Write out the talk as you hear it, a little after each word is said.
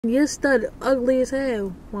Your stud ugly as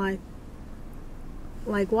hell. Like,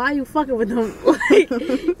 why you fucking with them? Like,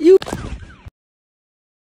 you.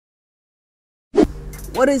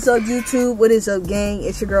 What is up, YouTube? What is up, gang?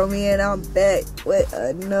 It's your girl, man. I'm back with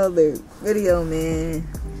another video, man.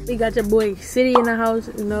 We got your boy City in the house.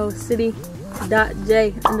 You know, city.j__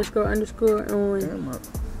 on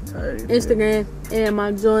Instagram, and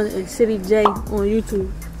my joint is CityJ on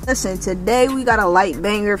YouTube. Listen, today we got a light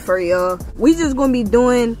banger for y'all. We just gonna be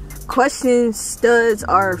doing questions studs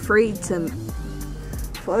are afraid to.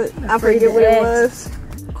 What? I forget what it was.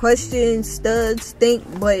 Questions studs think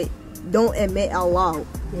but don't admit out loud.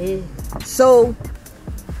 Yeah. So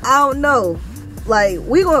I don't know. Like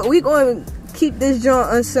we gonna keep this joint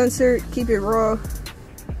uncensored, keep it raw,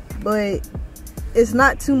 but it's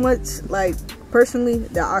not too much like personally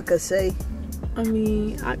that I could say. I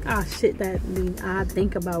mean, I got shit that I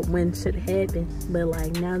think about when shit happens, but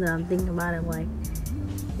like now that I'm thinking about it, like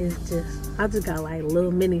it's just I just got like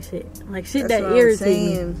little mini shit, like shit That's that what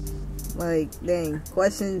irritates I'm me. Like dang,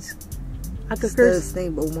 questions. I could curse.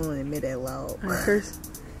 Think but won't admit that loud. I curse.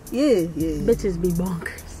 Yeah. Bitches be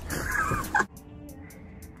bonkers.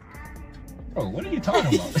 Bro, what are you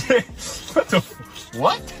talking about? What the?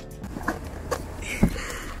 What?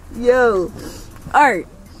 Yo, alright.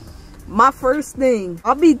 My first thing,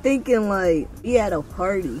 I'll be thinking like, we at a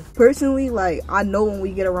party. Personally, like, I know when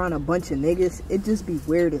we get around a bunch of niggas, it just be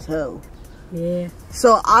weird as hell. Yeah.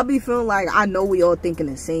 So I'll be feeling like I know we all thinking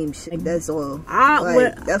the same shit. That's all.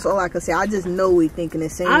 That's all I can say. I just know we thinking the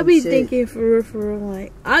same shit. I be thinking for real,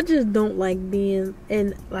 like, I just don't like being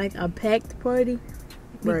in like a packed party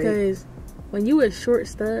because when you a short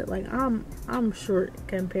stud, like I'm short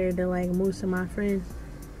compared to like most of my friends.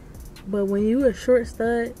 But when you a short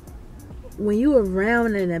stud, when you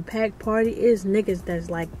around in a packed party, it's niggas that's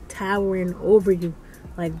like towering over you,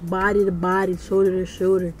 like body to body, shoulder to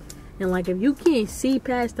shoulder. And like if you can't see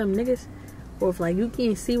past them niggas, or if like you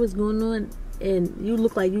can't see what's going on, and you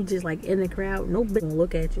look like you just like in the crowd, no bitch gonna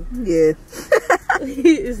look at you. Yeah.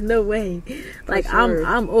 It's no way. Like sure.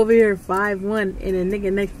 I'm over here 5'1", and a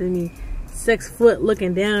nigga next to me 6 foot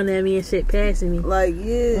looking down at me and shit passing me. Like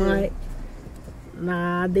yeah. Like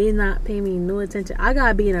nah, they not paying me no attention. I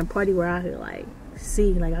gotta be in a party where I could like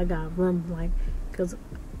see, like I got room, like, cause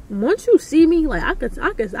once you see me, like I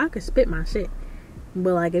could spit my shit.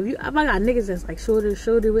 But like if I got niggas that's like shoulder to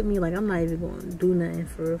shoulder with me, like I'm not even gonna do nothing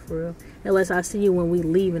for real, unless I see you when we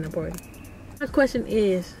leave in the party. My question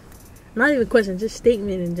is, not even a question, just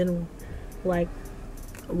statement in general. Like,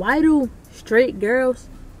 why do straight girls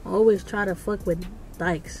always try to fuck with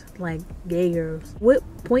dykes, like gay girls? What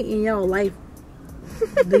point in y'all life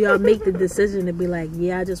do y'all make the decision to be like,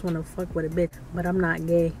 yeah, I just want to fuck with a bitch, but I'm not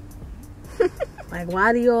gay? Like,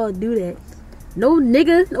 why do y'all do that? No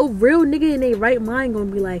nigga, no real nigga in their right mind gonna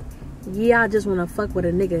be like, yeah, I just want to fuck with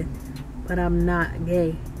a nigga, but I'm not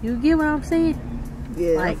gay. You get what I'm saying?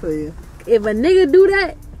 Yeah, like, I feel you. If a nigga do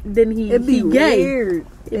that, then he gay. Weird.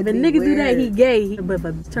 If a nigga do that, he gay. But if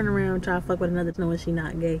I turn around and try to fuck with another knowing she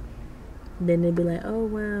not gay, then they'd be like, oh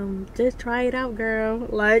well, just try it out, girl.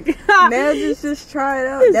 Like now just try it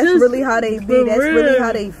out. That's really how they be. That's really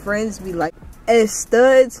how they friends be. Like as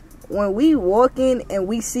studs, when we walk in and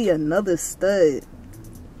we see another stud,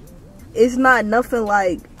 it's not nothing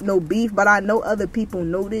like no beef, but I know other people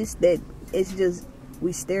notice that it's just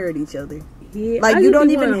we stare at each other. Yeah, like you don't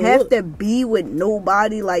even have to be with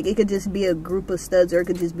nobody. Like it could just be a group of studs, or it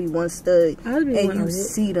could just be one stud, and you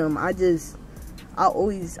see them. I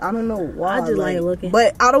don't know why. I just like looking,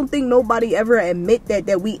 but I don't think nobody ever admit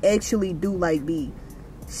that we actually do like be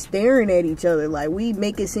staring at each other. Like we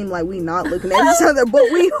make it seem like we not looking at each other, but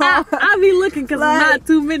we are. I be looking because like, not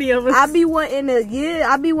too many of us. I be wanting to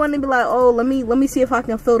be like, oh, let me see if I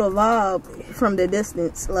can feel the vibe from the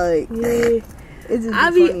distance. Like yeah. It's just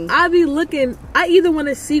funny. I be looking. I either want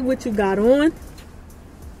to see what you got on.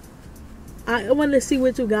 I want to see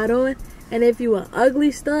what you got on. And if you an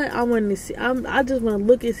ugly stud, I want to see. I just want to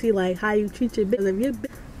look and see like how you treat your bitch. If your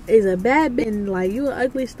bitch is a bad bitch and like you an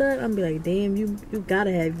ugly stud, I'm be like, damn, you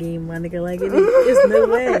gotta have game, my nigga. Like it's no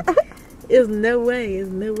way. It's no way. It's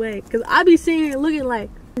no way. Cause I be seeing it looking like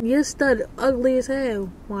your stud ugly as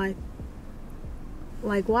hell. Like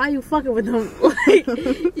why you fucking with them? Like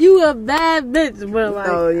you a bad bitch, but like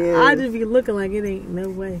I just be looking like it ain't no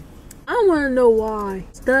way. I want to know why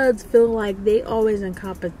studs feel like they always in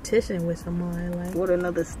competition with somebody. Like with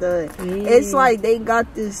another stud. Yeah. It's like they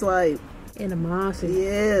got this like animosity.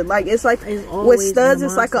 Yeah, like it's like with studs,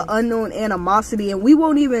 it's like an unknown animosity, and we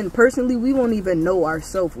won't even know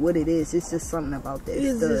ourselves what it is. It's just something about that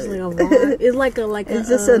it's stud. Just like a vibe. It's like it's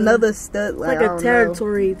just another stud, like a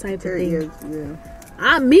territory type of thing. Yeah.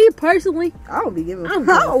 Me personally, I don't be giving. I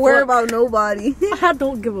don't worry about nobody. I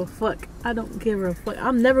don't give a fuck. I don't give a fuck.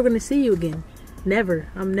 I'm never gonna see you again. Never.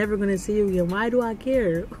 I'm never gonna see you again. Why do I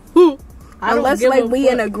care? Unless like we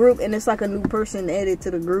in a group and it's like a new person added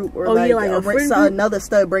to the group, or another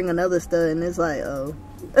stud bring another stud, and it's like, oh.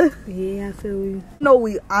 Yeah, I feel you.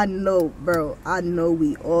 I know, bro. I know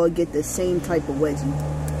we all get the same type of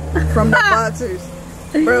wedgie from the boxers.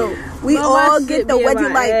 Bro, we all get the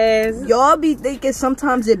wedgie. Like, y'all be thinking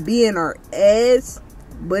sometimes it be in our ass,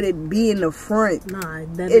 but it be in the front. Nah,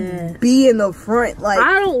 it be in the front. Like,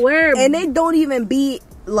 I don't wear, and it don't even be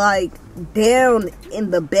like down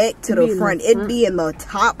in the back to the front. It be in the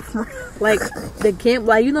top front. Like the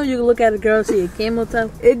like, you know, you can look at a girl, see a camel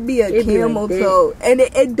toe. It'd be a camel toe, and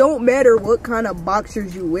it don't matter what kind of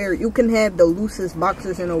boxers you wear. You can have the loosest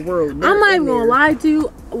boxers in the world. I'm not even gonna lie to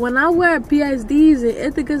you. When I wear PSDs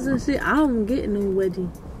and Ithacas and shit, I don't get no wedgie.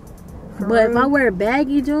 But if I wear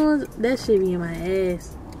baggy joints, that shit be in my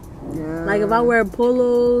ass. Yeah. Like if I wear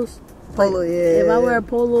polos. If I wear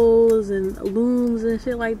polos and looms and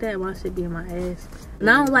shit like that, my shit be in my ass. And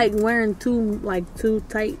I don't like wearing too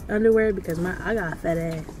tight underwear because I got a fat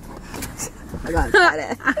ass. I got a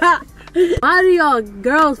fat ass. Why do y'all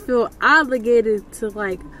girls feel obligated to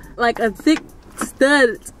like a thick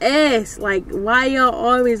stud's ass? Like, why y'all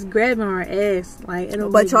always grabbing our ass? Like,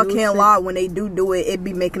 but y'all can't lie, when they do it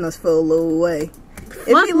be making us feel a little way. It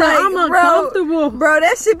be like, I'm uncomfortable. Bro,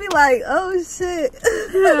 that shit be like, oh shit.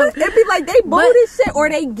 It be like they bold as shit, or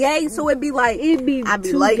they gay, so it be like, I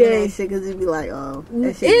be liking that shit, because it be like, oh,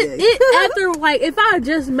 that shit gay. After, like, if I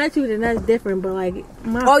just met you, then that's different, but like,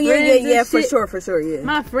 my friends yeah, shit, for sure, yeah.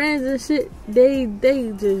 My friends and shit, they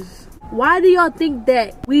just, why do y'all think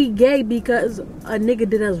that we gay because a nigga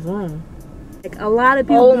did us wrong? Like, a lot of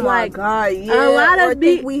people, God, yeah. A lot of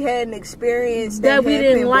people think we had an experience that we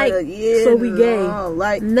didn't like, so we gay.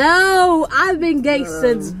 No, I've been gay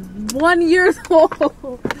since 1 year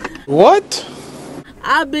old. What?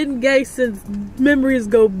 I've been gay since memories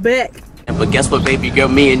go back. But guess what, baby girl?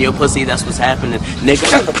 Me and your pussy, that's what's happening, nigga.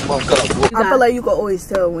 Shut the fuck up. I feel like you can always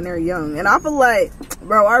tell when they're young. And I feel like,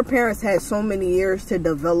 bro, our parents had so many years to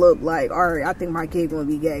develop, like, alright, I think my kid gonna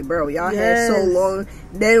be gay. Bro, y'all had so long.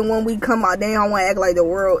 Then when we come out, they don't want to act like the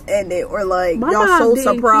world ended. Or like, y'all so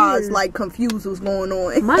surprised, like, confused what's going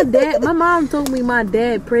on. My mom told me my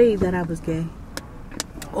dad prayed that I was gay.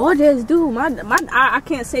 All dads do. I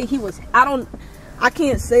can't say he was, I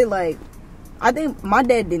can't say like, I think my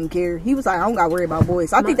dad didn't care. He was like, I don't gotta worry about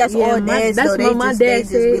boys. I think that's all dads though. They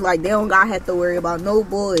just be like, they don't gotta have to worry about no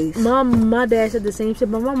boys. My dad said the same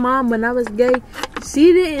shit. But my mom, when I was gay,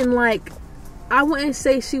 she didn't like, I wouldn't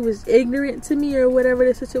say she was ignorant to me or whatever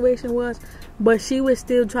the situation was, but she would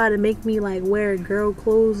still try to make me like wear girl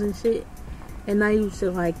clothes and shit. And I used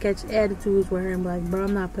to like catch attitudes with her and be like, bro,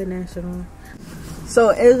 I'm not putting that shit on. So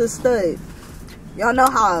as a stud, y'all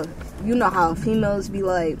know how females be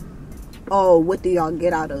like, oh, what do y'all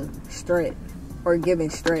get out of strut or giving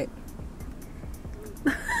strut?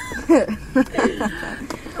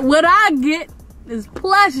 What I get is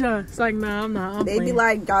pleasure. It's like, nah, I'm not. They be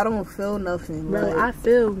like, y'all don't feel nothing. Bro, like, I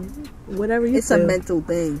feel whatever you feel. It's a mental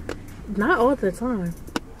thing. Not all the time.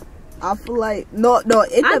 I feel like, no,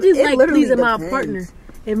 I just like pleasing my partner.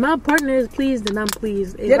 If my partner is pleased, then I'm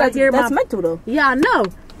pleased. If that's mental though. Yeah, I know.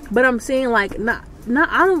 But I'm saying like,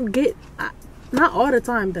 I don't get, not all the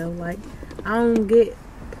time though. Like, I don't get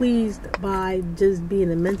pleased by just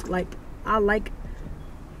being a mental. Like, I like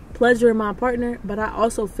pleasure in my partner, but I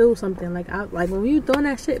also feel something. Like, when you throwing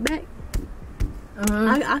that shit back,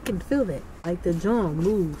 I can feel that. Like, the jaw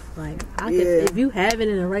move. Like, if you have it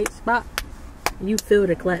in the right spot, you feel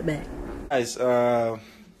the clap back. Guys,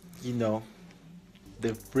 you know,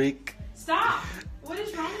 the freak. Stop! What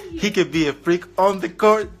is wrong with you? He could be a freak on the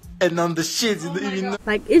court and on the shit.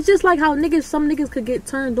 Like, it's just like how some niggas could get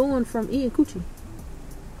turned on from eating coochie.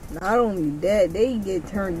 Not only that, they get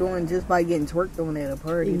turned on just by getting twerked on at a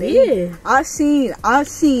party. I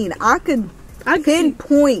could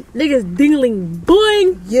pinpoint niggas dingling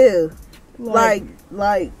boing. Yeah, like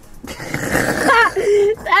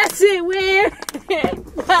that's it, weird.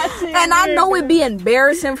 That's it. And I know it'd be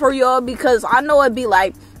embarrassing for y'all, because I know it'd be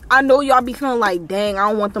like, I know y'all be feeling like, dang, I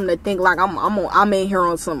don't want them to think like I'm in here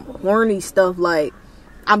on some horny stuff. Like,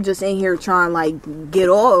 I'm just in here trying like get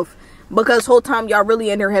off, because whole time y'all really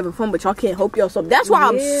in there having fun, but y'all can't help yourself. That's why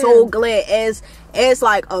I'm so glad as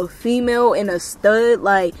like a female and a stud,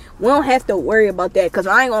 like, we don't have to worry about that, because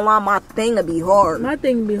I ain't gonna lie, my thing would be hard. My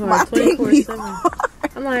thing be hard. My thing be hard.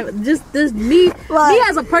 I'm like, just me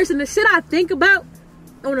as a person, the shit I think about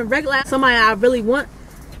on a regular, somebody I really want,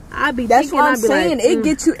 I be That's thinking, what I'm I be saying. like, It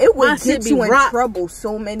get you. It would get you in rock. trouble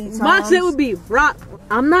so many times. My shit would be rock.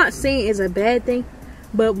 I'm not saying it's a bad thing,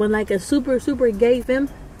 but when like a super gay femme,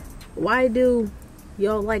 why do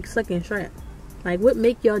y'all like sucking strap? Like, what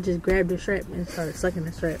make y'all just grab the strap and start sucking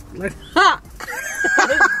the strap? Like, ha!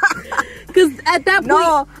 Because at that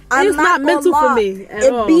point, it's not mental for me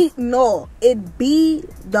at all. It be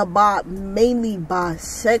mainly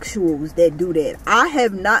bisexuals that do that. I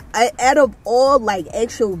have not, out of all like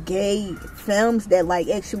actual gay films that like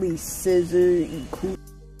actually scissor,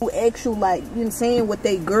 actual like, you know what I'm saying, with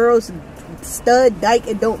they girls, stud, dyke,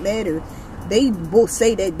 it don't matter. They will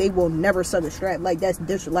say that they will never suck a strap. Like,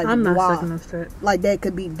 that's like, I'm not wow. sucking a strap. Like, that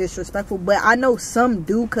could be disrespectful. But I know some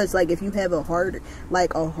do, because like if you have a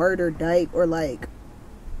harder dyke, or like,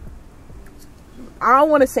 I don't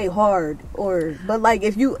want to say hard, but like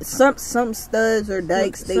if you some studs or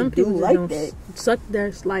dykes, they do like that. Suck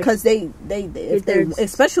their, like, because they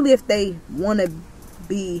especially if they want to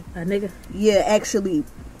be a nigga. Yeah, actually.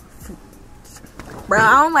 Bro,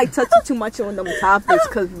 I don't like touching too much on them topics,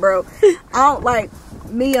 because, bro, I don't like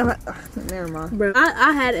me. Never mind. Bro,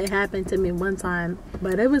 I had it happen to me one time,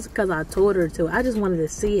 but it was because I told her to. I just wanted to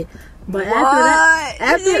see it. But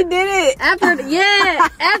after she did it. After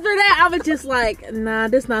that, I was just like, nah,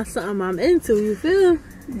 this not something I'm into. You feel?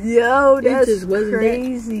 Yo, that's just wasn't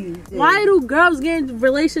crazy. Why do girls get in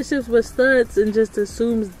relationships with studs and just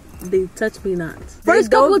assume they touch me not?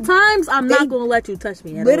 First couple of times, I'm not gonna let you touch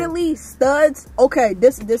me at literally all. Studs. Okay,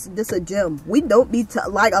 this a gem. We don't be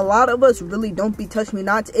like, a lot of us really don't be touch me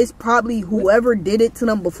nots. It's probably whoever did it to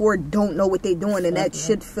them before don't know what they doing, and that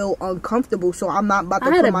shit feel uncomfortable. So I'm not about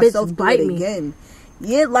to put myself through it again.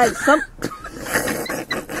 Yeah, like some.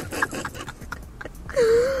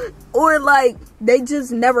 Or like they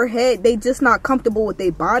just not comfortable with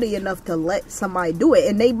their body enough to let somebody do it,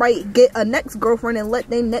 and they might get a next girlfriend and let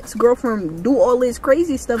their next girlfriend do all this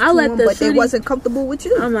crazy stuff to them, but they wasn't comfortable with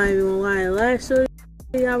you. I'm not even gonna lie. Last year,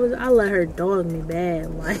 I let her dog me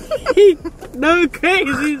bad, like no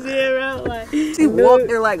crazy shit, bro. Like she walked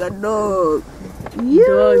there like a dog. Yeah.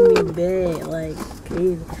 Dog me bad, like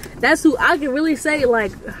crazy. That's who I can really say,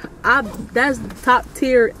 like, that's top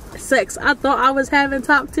tier sex. I thought I was having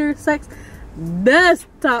top tier sex. That's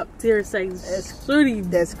top tier sex. That's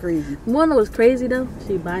crazy. One that was crazy though,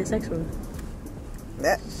 she bisexual.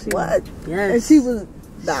 What? Yes. And she was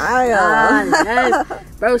yes.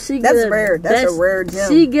 Bro, that's rare. That's a rare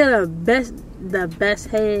gem. She get the best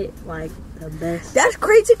head, like the best. That's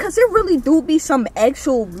crazy, because there really do be some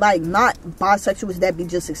actual, like, not bisexuals that be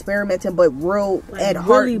just experimenting, but real like at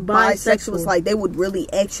heart really bisexuals. Like, they would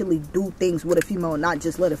really actually do things with a female, not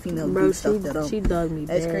just let a female do stuff to them. She dug me.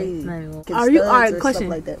 That's bad. crazy. Are you? All right, question.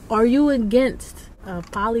 Like that. Are you against a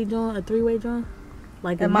poly joint, a three-way joint?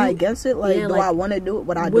 Like, am I against it? Like, do I want to do it?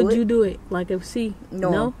 Would I do it? Would you do it? Like, if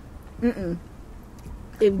no? Mm-mm.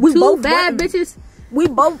 If we both bad bitches, we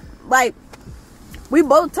both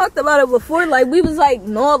talked about it before. Like, we was like,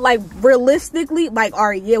 no, like, realistically, like, all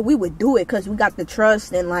right, yeah, we would do it because we got the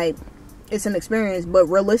trust and, like, it's an experience. But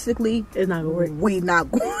realistically, it's not gonna work.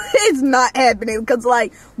 It's not happening, because,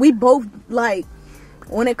 like, we both, like,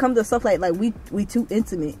 when it comes to stuff like we too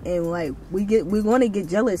intimate, and like we want to get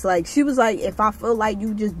jealous. Like, she was like, if I feel like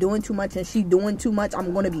you just doing too much and she doing too much,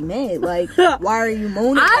 I'm gonna be mad. Like, why are you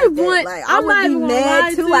moaning? I would be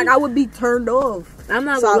mad too. Like, I would be turned off. I'm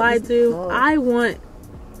not gonna lie to you. I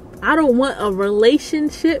don't want a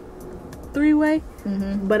relationship three-way,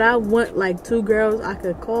 but I want like two girls I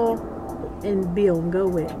could call and be on go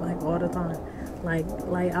with, like, all the time. Like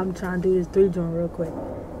I'm trying to do this 3-joint real quick.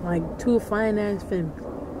 Like, two fine ass femmes.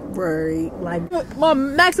 Right. Like, my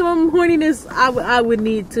maximum horniness, I would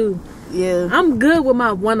need two. Yeah. I'm good with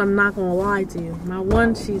my one, I'm not gonna lie to you. My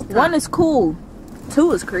one, she's top. 1 is cool.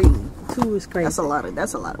 2 is crazy. 2 is crazy. That's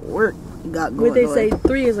a lot of work you got going on. What they say,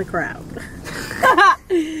 3 is a crowd.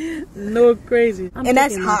 No crazy. And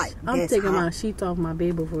that's hot. I'm taking my sheets off my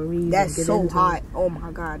bed before we even get into it. That's so hot. Oh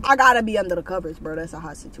my god. I gotta be under the covers, bro. That's a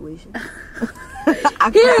hot situation.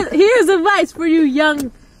 Here's advice for you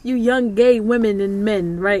young gay women and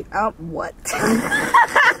men, right? What?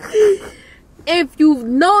 If you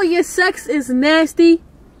know your sex is nasty,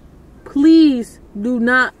 please do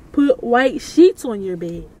not put white sheets on your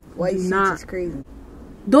bed. White sheets is crazy.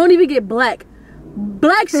 Don't even get black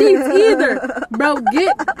sheets either, bro.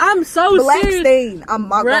 I'm so black serious. Stain. I'm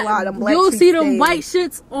not gonna lie, them black you'll sheets see them stain. white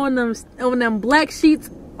shits on them black sheets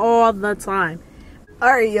all the time.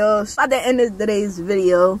 Alright, y'all. At the end of today's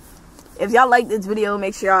video, if y'all like this video,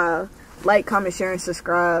 make sure y'all like, comment, share, and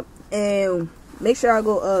subscribe. And make sure y'all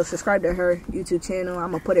go subscribe to her YouTube channel.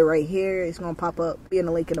 I'm gonna put it right here. It's gonna pop up. Be in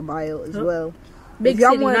the link in the bio as well. Big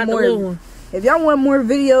city, not the little one. If y'all want more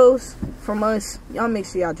videos from us, y'all make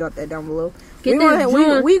sure y'all drop that down below. We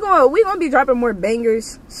gonna be dropping more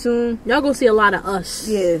bangers soon. Y'all gonna see a lot of us.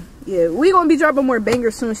 Yeah. We gonna be dropping more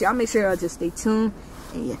bangers soon. So y'all make sure y'all just stay tuned.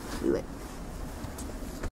 And yeah, we lit.